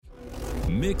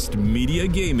Mixed Media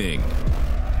Gaming.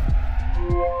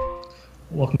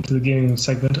 Welcome to the gaming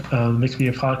segment of the Mixed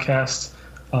Media Podcast.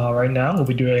 Right now, we'll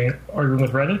be doing Arguing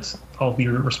with Reddit. I'll be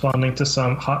responding to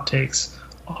some hot takes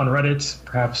on Reddit,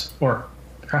 perhaps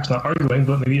not arguing,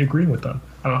 but maybe agreeing with them.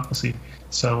 I don't know, we'll see.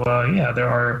 So, there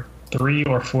are 3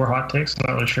 or 4 hot takes. I'm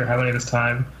not really sure how many this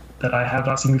time that I have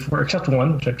not seen before, except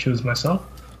one, which I've chosen myself.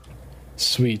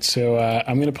 Sweet. So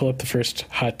I'm going to pull up the first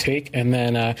hot take, and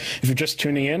then if you're just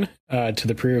tuning in to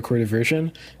the pre-recorded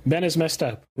version, Ben is messed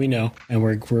up. We know, and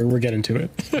we're getting to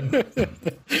it.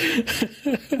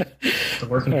 It's a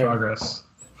work in progress.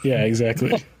 Yeah,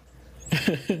 exactly.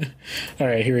 All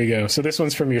right, here we go. So this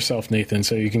one's from yourself, Nathan,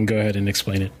 so you can go ahead and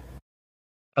explain it.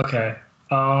 Okay.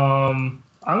 I'm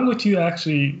going to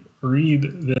actually read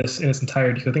this in its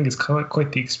entirety because I think it's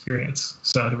quite the experience.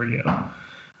 So here we go.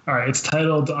 All right, it's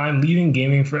titled, I'm Leaving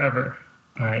Gaming Forever.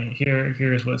 All right,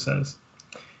 here's what it says.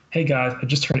 Hey guys, I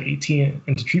just turned 18,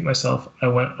 and to treat myself, I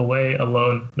went away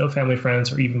alone, no family,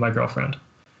 friends, or even my girlfriend.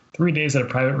 3 days at a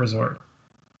private resort.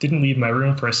 Didn't leave my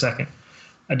room for a second.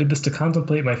 I did this to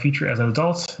contemplate my future as an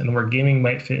adult and where gaming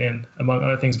might fit in, among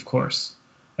other things, of course.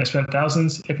 I spent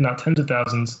thousands, if not tens of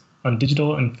thousands, on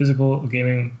digital and physical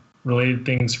gaming-related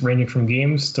things ranging from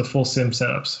games to full sim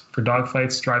setups, for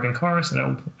dogfights, driving cars,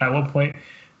 and at one point,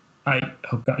 oh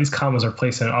God, these commas are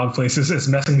placed in odd places. It's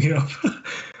messing me up.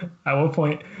 At one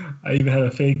point, I even had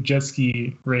a fake jet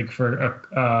ski rig for a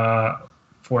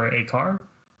car.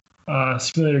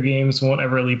 Simulator games won't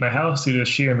ever leave my house due to the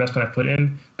sheer investment I put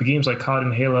in. But games like COD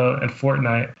and Halo and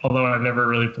Fortnite, although I've never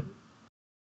really put.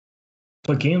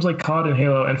 But games like COD and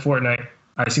Halo and Fortnite,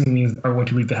 I assume means are going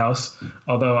to leave the house.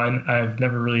 Although I've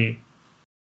never really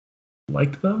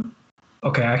liked them.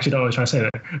 Okay, I actually don't know what I was trying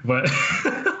to say there, but.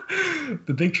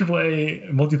 The big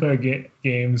AAA multiplayer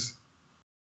games.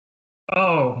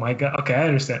 Oh my God. Okay, I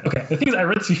understand. Okay, the thing is, I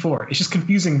read this before. It's just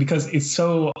confusing because it's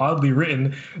so oddly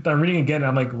written that I'm reading it again and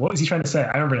I'm like, what is he trying to say?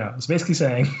 I remember now. It's basically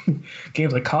saying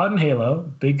games like COD and Halo,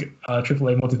 big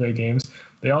AAA multiplayer games,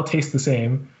 they all taste the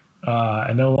same.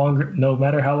 And no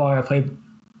matter how long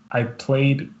I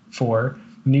played for,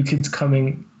 the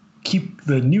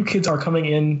new kids are coming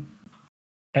in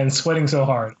and sweating so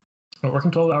hard. I'm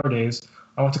working 12-hour days.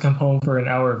 I want to come home for an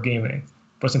hour of gaming,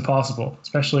 but it's impossible,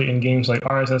 especially in games like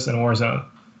RSS and Warzone.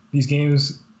 These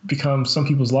games become some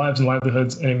people's lives and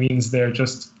livelihoods, and it means they're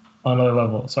just on another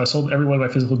level. So I sold every one of my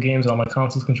physical games and all my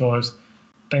consoles controllers,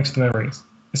 thanks to the memories.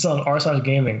 It's on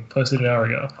r/gaming, posted an hour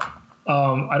ago.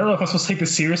 I don't know if I'm supposed to take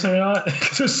this seriously or not,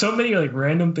 because there's so many like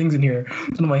random things in here.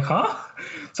 And I'm like, huh?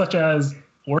 Such as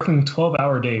working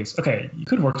 12-hour days. Okay, you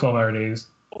could work 12-hour days,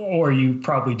 or you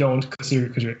probably don't because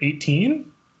you're 18.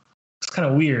 It's kind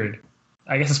of weird.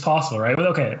 I guess it's possible, right? But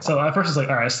okay, so at first it's like,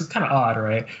 all right, it's kind of odd,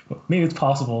 right? But maybe it's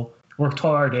possible. Work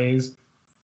 12-hour days,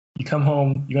 you come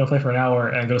home, you're going to play for an hour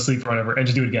and go to sleep or whatever, and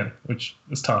just do it again, which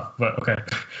is tough, but okay.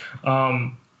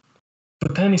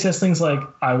 But then he says things like,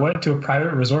 I went to a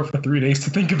private resort for 3 days to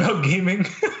think about gaming.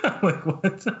 I'm like,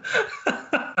 what?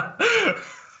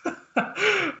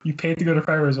 You paid to go to a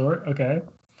private resort? Okay.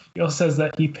 He also says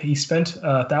that he spent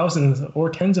thousands or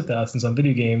tens of thousands on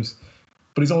video games,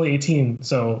 but he's only 18,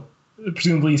 so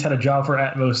presumably he's had a job for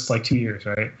at most like 2 years,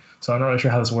 right? So I'm not really sure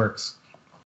how this works.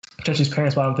 Potentially his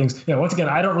parents bought him things. Once again,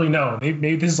 I don't really know.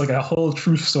 Maybe this is like a whole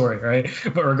true story, right?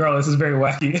 But regardless, it's very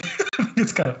wacky.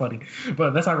 It's kind of funny,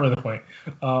 but that's not really the point.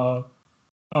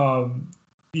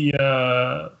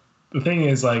 The thing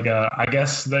is, like, I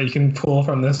guess that you can pull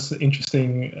from this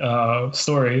interesting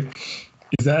story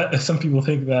is that some people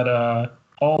think that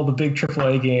all the big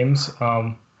AAA games,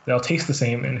 they'll taste the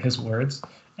same, in his words,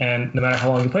 and no matter how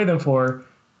long you play them for,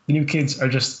 the new kids are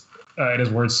just, in his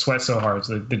words, sweat so hard,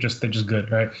 so they're just good,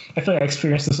 right? I feel like I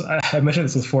experienced this. I mentioned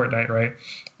this with Fortnite, right?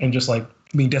 And just like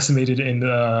being decimated in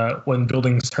when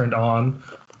buildings turned on.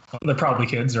 They're probably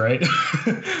kids, right?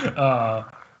 I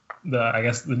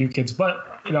guess the new kids,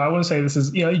 but I wouldn't say this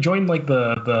is. You join like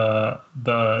the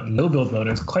no build mode.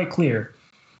 It's quite clear.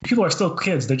 People are still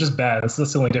kids. They're just bad. That's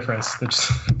the only difference.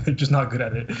 They're just not good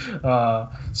at it.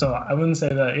 So I wouldn't say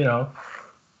that,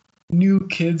 new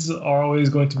kids are always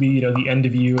going to be, the end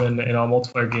of you in all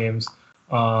multiplayer games.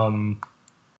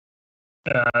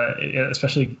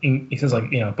 Especially he says like,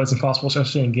 but it's impossible,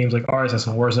 especially in games like RSS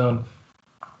and Warzone.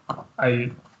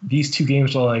 These two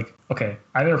games are like, okay,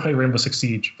 I never played Rainbow Six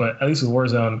Siege, but at least with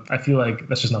Warzone, I feel like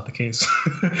that's just not the case.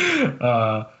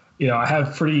 I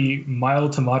have pretty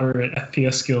mild to moderate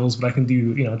FPS skills, but I can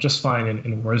do, just fine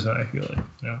in Warzone, I feel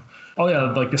like, Oh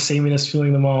yeah, like the sameness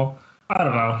feeling them all. I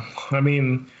don't know. I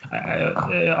mean,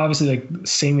 obviously, like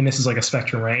sameness is like a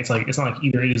spectrum, right? It's like it's not like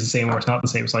either it is the same or it's not the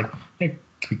same. It's like it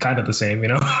could be kind of the same, you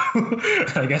know.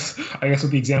 I guess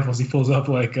with the examples he pulls up,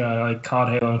 like COD,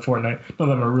 Halo, and Fortnite, none of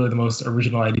them are really the most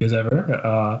original ideas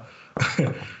ever.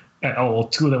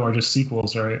 And two of them are just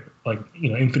sequels, right? Like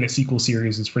Infinite sequel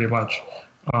series is pretty much.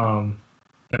 And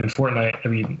Fortnite, I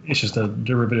mean, it's just a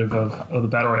derivative of the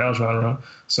battle royale genre.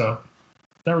 So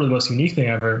not really the most unique thing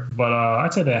ever, but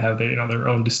I'd say they have their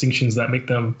own distinctions that make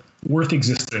them worth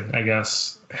existing, I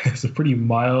guess. It's a pretty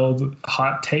mild,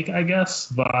 hot take, I guess,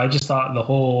 but I just thought the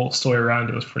whole story around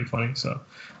it was pretty funny. So,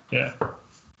 yeah.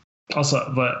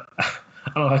 Also, but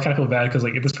I don't know, I kind of feel bad because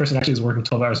like if this person actually is working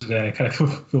 12 hours a day, I kind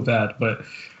of feel bad, but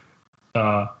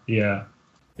yeah.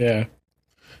 Yeah.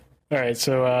 All right,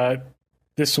 so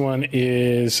this one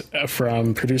is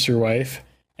from Producer Wife.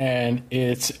 And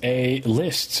it's a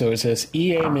list. So it says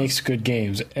EA makes good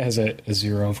games. It has a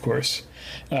 0, of course.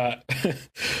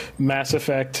 Mass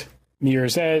Effect,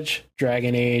 Mirror's Edge,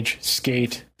 Dragon Age,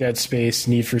 Skate, Dead Space,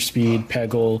 Need for Speed,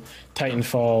 Peggle,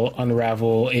 Titanfall,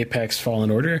 Unravel, Apex, Fallen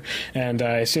Order. And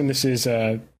I assume this is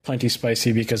plenty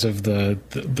spicy because of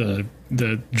the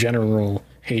general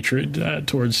hatred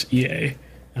towards EA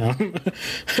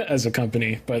as a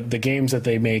company. But the games that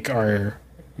they make are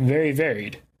very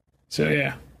varied. So,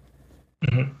 yeah.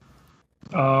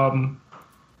 Mm-hmm.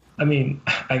 I mean,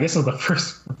 I guess the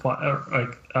first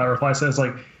reply says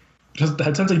like just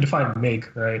essentially define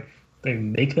make, right? They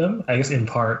make them, I guess, in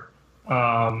part.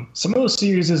 Some of those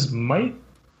series might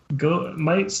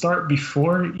start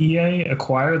before EA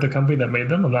acquired the company that made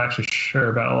them. I'm not actually sure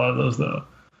about a lot of those though.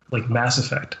 Like Mass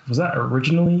Effect, was that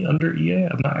originally under EA?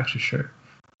 I'm not actually sure.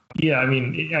 Yeah, I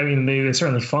mean, they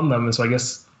certainly fund them, and so I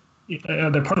guess.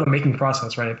 They're part of the making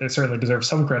process, right? They certainly deserve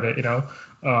some credit,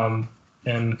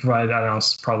 and provide, I don't know,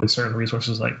 probably certain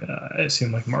resources like I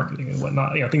assume like marketing and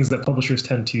whatnot, things that publishers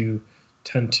tend to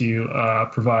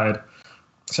provide.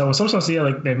 So in some sense, yeah,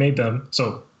 like they made them.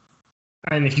 So,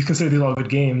 and if you consider these all good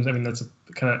games, I mean, that's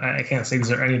kind of, I can't say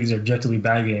any of these are objectively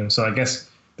bad games. So I guess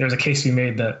there's a case to be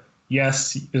made that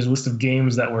yes, there's a list of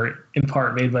games that were in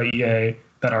part made by EA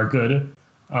that are good.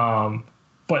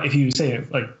 But if you say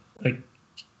like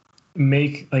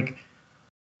make like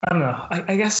I don't know,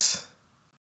 I guess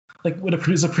like would a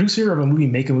producer of a movie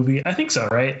make a movie? I think so,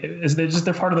 right?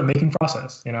 They're part of the making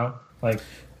process, like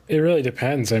it really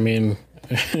depends. I mean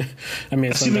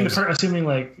assuming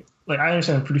like I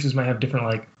understand producers might have different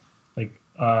like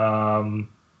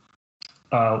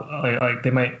they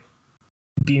might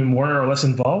be more or less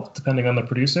involved depending on the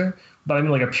producer, but I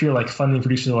mean like a pure like funding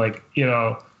producer, like you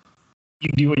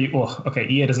do what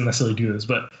EA doesn't necessarily do this,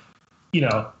 but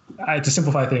to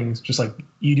simplify things, just like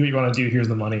you do what you want to do, here's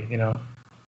the money,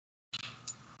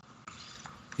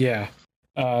 Yeah.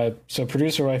 So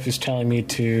Producer Wife is telling me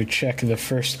to check the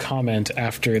first comment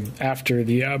after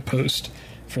the post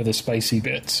for the spicy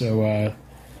bit. So let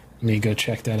me go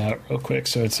check that out real quick.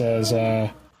 So it says,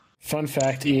 fun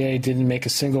fact, EA didn't make a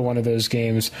single one of those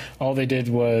games. All they did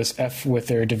was F with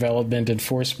their development and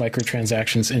force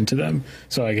microtransactions into them.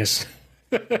 So I guess...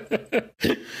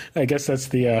 I guess that's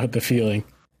the feeling.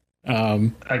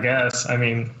 I guess. I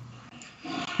mean,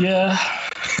 yeah.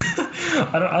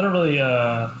 I don't really.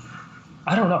 I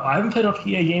don't know. I haven't played enough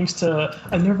EA games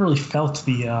I've never really felt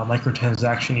the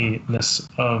microtransaction-ness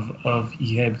of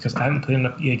EA because I haven't played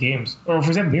enough EA games. Or for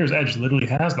example, Mirror's Edge literally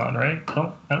has none, right?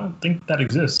 I don't think that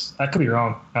exists. I could be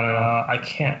wrong. I don't know. I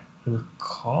can't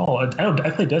recall. I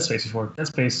played Dead Space before. Dead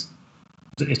Space.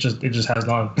 It just has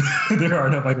none. There are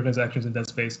no microtransactions in Dead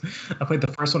Space. I played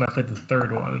the first one. I played the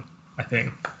third one. I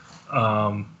think.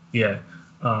 No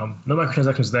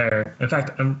microtransactions there. In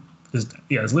fact, there's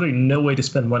literally no way to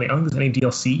spend money. I don't think there's any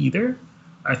DLC either.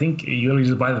 I think you literally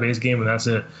just buy the base game and that's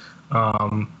it.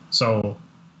 So,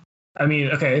 I mean,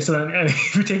 okay. So then,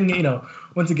 if you're taking it,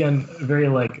 once again, very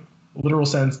like literal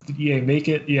sense, did EA make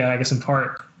it? Yeah, I guess in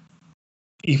part.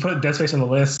 You put Dead Space on the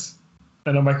list.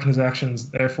 And no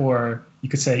microtransactions. Therefore, you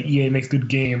could say EA makes good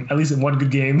game, at least in one good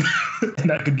game, and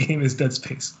that good game is Dead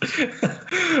Space.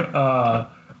 But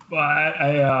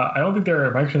I don't think there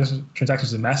are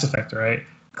microtransactions in Mass Effect, right?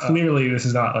 Clearly, this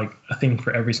is not like a thing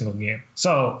for every single game.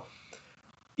 So,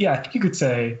 yeah, I think you could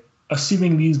say,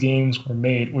 assuming these games were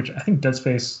made, which I think Dead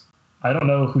Space. I don't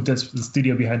know who the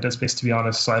studio behind Dead Space, to be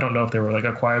honest. So I don't know if they were like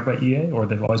acquired by EA or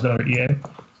they've always been under EA.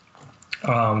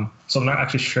 So I'm not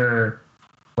actually sure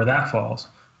where that falls,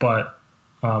 but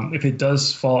if it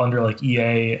does fall under like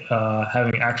EA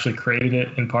having actually created it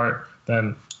in part,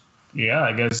 then yeah,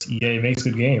 I guess EA makes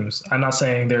good games. I'm not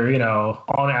saying they're,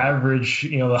 on average,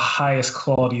 the highest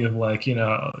quality of like,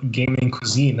 gaming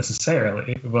cuisine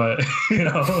necessarily, but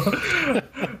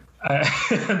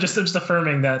I'm just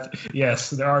affirming that yes,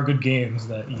 there are good games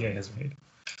that EA has made.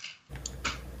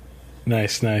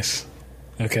 Nice.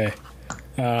 Okay.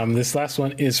 This last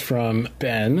one is from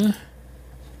Ben.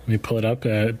 Let me pull it up.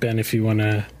 Ben, if you want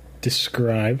to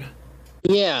describe.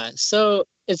 Yeah, so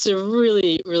it's a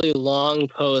really, really long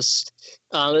post.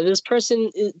 This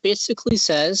person basically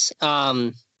says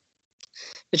they're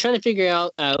trying to figure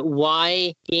out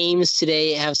why games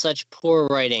today have such poor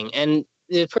writing. And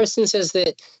the person says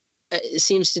that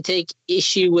seems to take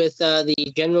issue with the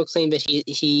general claim that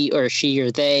he or she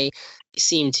or they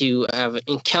seem to have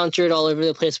encountered all over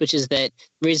the place, which is that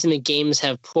the reason that games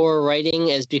have poor writing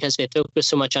is because they focus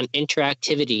so much on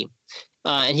interactivity.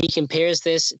 And he compares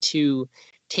this to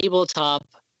tabletop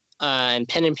and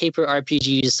pen and paper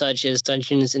RPGs such as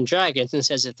Dungeons and Dragons, and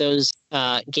says that those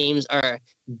games are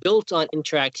built on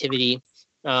interactivity,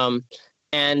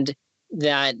 and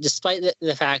that despite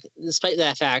that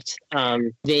fact,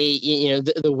 they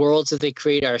the worlds that they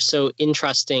create are so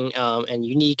interesting and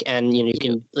unique, and you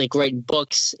can like write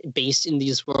books based in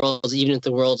these worlds, even if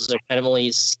the worlds are kind of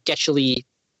only sketchily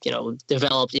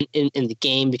developed in the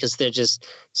game, because they're just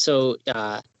so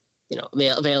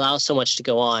they allow so much to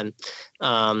go on,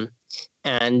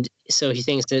 and so he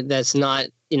thinks that that's not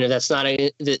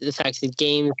the fact that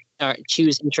games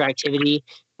choose interactivity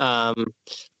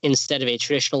instead of a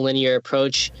traditional linear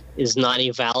approach is not a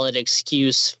valid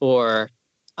excuse for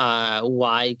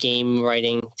why game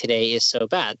writing today is so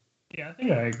bad. Yeah, I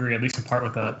think I agree, at least in part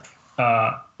with that.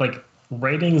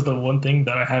 Writing is the one thing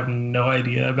that I have no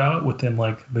idea about within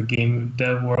like the game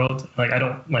dev world. Like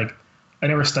I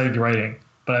never studied writing,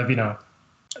 but I've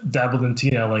dabbled into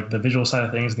like the visual side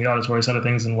of things and the auditory side of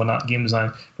things and whatnot, game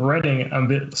design. But writing, I'm a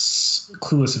bit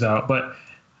clueless about. But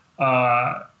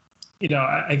I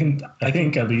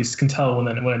think at least can tell when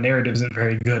a narrative isn't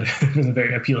very good, isn't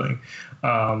very appealing.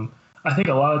 I think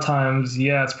a lot of times,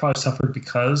 it's probably suffered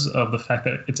because of the fact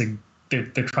that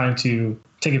they're trying to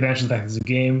take advantage of the fact that it's a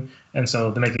game, and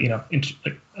so they make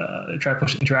it try to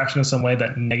push interaction in some way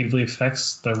that negatively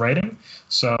affects the writing.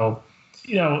 So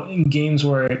in games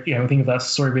where think about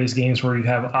story-based games where you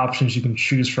have options you can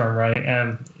choose from, right?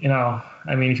 And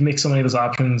if you make so many of those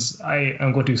options,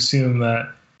 I'm going to assume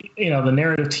that the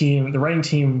narrative team, the writing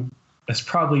team, has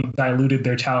probably diluted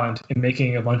their talent in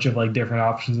making a bunch of like different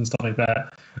options and stuff like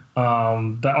that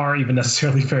that aren't even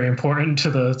necessarily very important to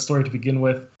the story to begin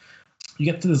with. You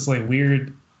get to this like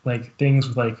weird like things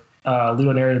with like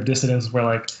ludonarrative dissonance where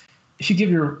like if you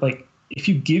give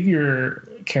your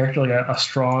character like a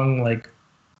strong like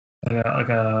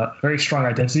a very strong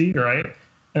identity, right?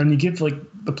 And you give like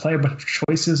the player a bunch of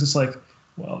choices, it's like,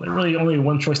 well, there's really only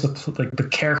one choice the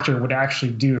character would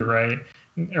actually do, right?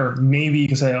 Or maybe you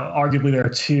can say arguably there are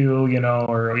two,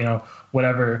 or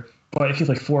whatever. But if you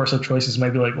have like four or so choices, it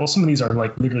might be like, well, some of these are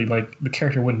like literally like the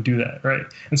character wouldn't do that, right?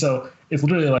 And so it's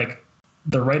literally like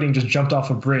the writing just jumped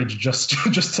off a bridge just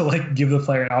to like give the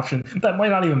player an option that might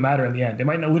not even matter in the end. It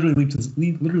might not literally lead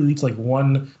to like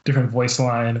one different voice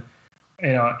line,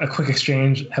 a quick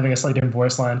exchange having a slightly different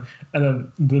voice line, and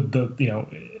then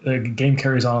the game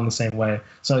carries on the same way.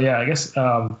 So yeah, I guess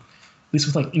at least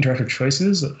with like interactive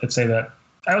choices, I'd say that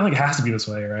I don't think it has to be this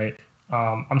way, right?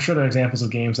 I'm sure there are examples of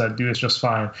games that do this just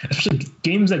fine, especially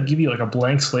games that give you like a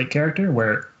blank slate character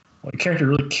where your character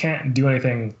really can't do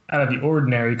anything out of the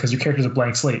ordinary because your character's a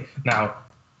blank slate. Now,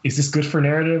 is this good for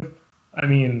narrative? I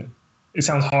mean, it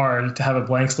sounds hard to have a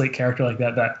blank slate character like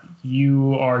that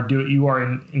you are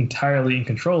entirely in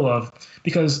control of,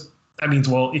 because that means,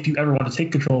 well, if you ever want to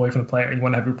take control away from the player and you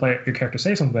want to have your character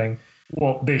say something,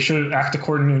 well, they should act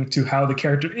according to how the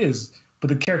character is. But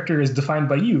the character is defined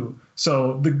by you,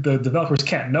 so the developers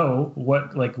can't know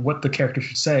what the character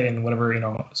should say in whatever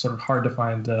sort of hard to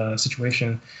find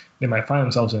situation they might find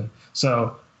themselves in.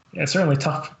 So yeah, it's certainly a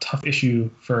tough issue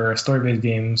for story-based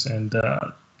games, and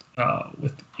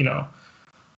with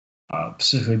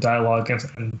specifically dialogue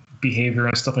and behavior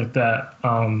and stuff like that.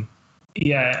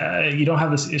 You don't have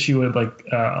this issue with like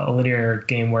a linear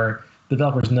game where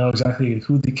developers know exactly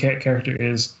who the character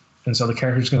is. And so the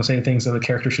character's going to say things that the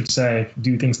character should say,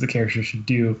 do things the character should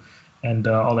do, and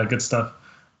all that good stuff.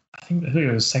 I think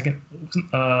it was second thing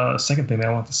that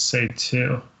I want to say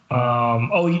too.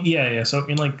 So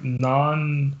in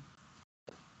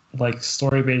like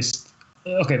story-based,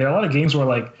 okay, there are a lot of games where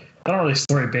like they're not really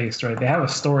story-based, right? They have a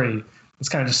story that's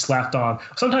kind of just slapped on.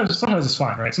 Sometimes it's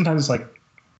fine, right? Sometimes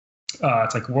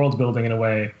it's like world building in a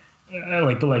way,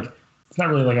 but like it's not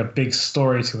really like a big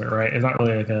story to it, right? It's not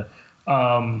really like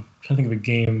trying to think of a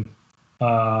game.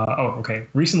 Okay.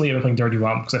 Recently, I've been playing Dirty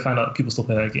Bomb because I found out people still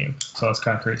play that game, so that's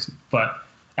kind of crazy. But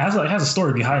it has a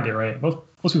story behind it, right?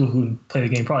 Most people who play the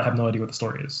game probably have no idea what the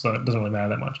story is, so it doesn't really matter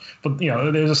that much. But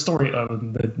there's a story.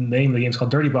 The name of the game is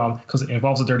called Dirty Bomb because it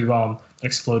involves a dirty bomb that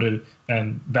exploded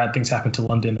and bad things happened to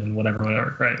London and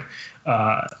whatever, right?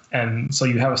 And so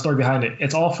you have a story behind it.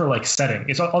 It's all for like setting.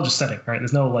 It's all just setting, right?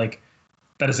 There's no like,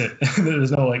 that is it.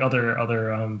 There's no like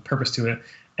other purpose to it.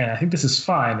 And I think this is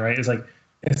fine, right? It's like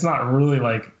it's not really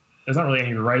there's not really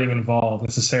any writing involved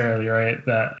necessarily, right?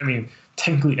 That I mean,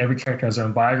 technically every character has their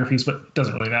own biographies, but it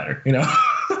doesn't really matter,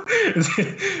 So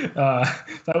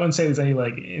I wouldn't say there's any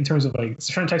like in terms of like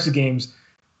certain types of games,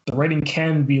 the writing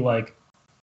can be like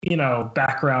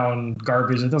background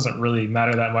garbage. It doesn't really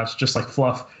matter that much, just like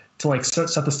fluff to like set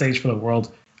the stage for the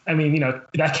world. I mean,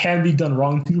 that can be done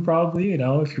wrong too, probably,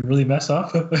 if you really mess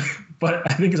up. But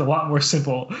I think it's a lot more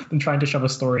simple than trying to shove a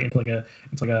story into like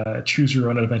a choose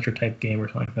your own adventure type game or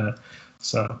something like that.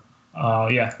 So,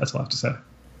 yeah, that's all I have to say.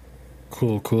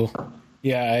 Cool.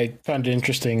 Yeah, I found it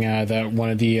interesting that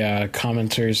one of the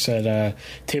commenters said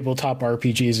tabletop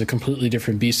RPG is a completely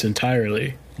different beast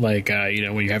entirely. Like,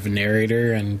 when you have a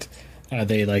narrator and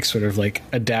they like sort of like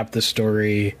adapt the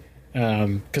story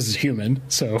because it's human,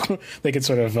 so they can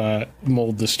sort of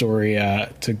mold the story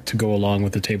to go along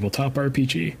with the tabletop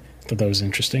RPG. Thought that was an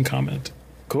interesting comment.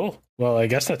 Cool. Well, I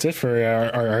guess that's it for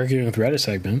our Arguing with Reddit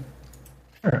segment.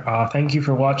 Sure. Thank you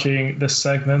for watching this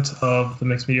segment of the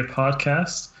Mixed Media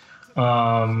Podcast.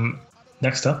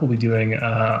 Next up, we'll be doing,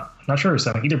 I'm not sure,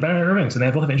 either Ben or Irving, so they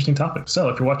both have interesting topics. So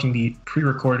if you're watching the the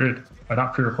recorded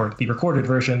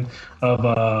version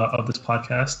of this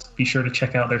podcast, be sure to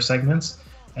check out their segments.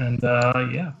 And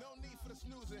yeah.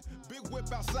 Whip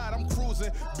outside, I'm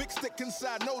cruising. Big stick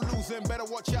inside, no losing. Better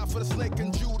watch out for the snake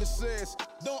and Judas.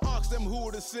 Don't ask them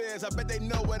who this is. I bet they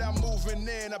know what I'm moving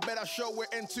in. I bet I show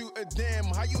it into a dim.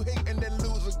 How you hate and then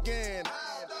lose again?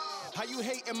 How you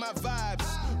hating my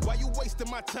vibes? Why you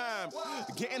wasting my time?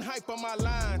 Getting hype on my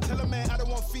line. Tell a man I don't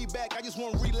want feedback, I just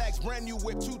want relax. Brand new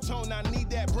whip, two-tone, I need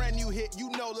that brand new hit.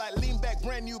 Like lean back,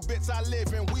 brand new bits I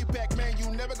live in. We back, man,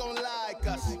 you never gonna like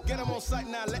us. Get them on sight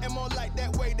now, let them on light.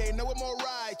 That way they know I'm more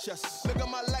righteous. Look at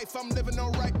my life, I'm living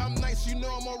alright. I'm nice, you know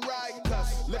I'm alright.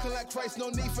 Cause looking like Christ, no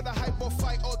need for the hype or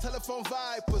fight or telephone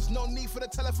vipers. No need for the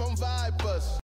telephone vipers.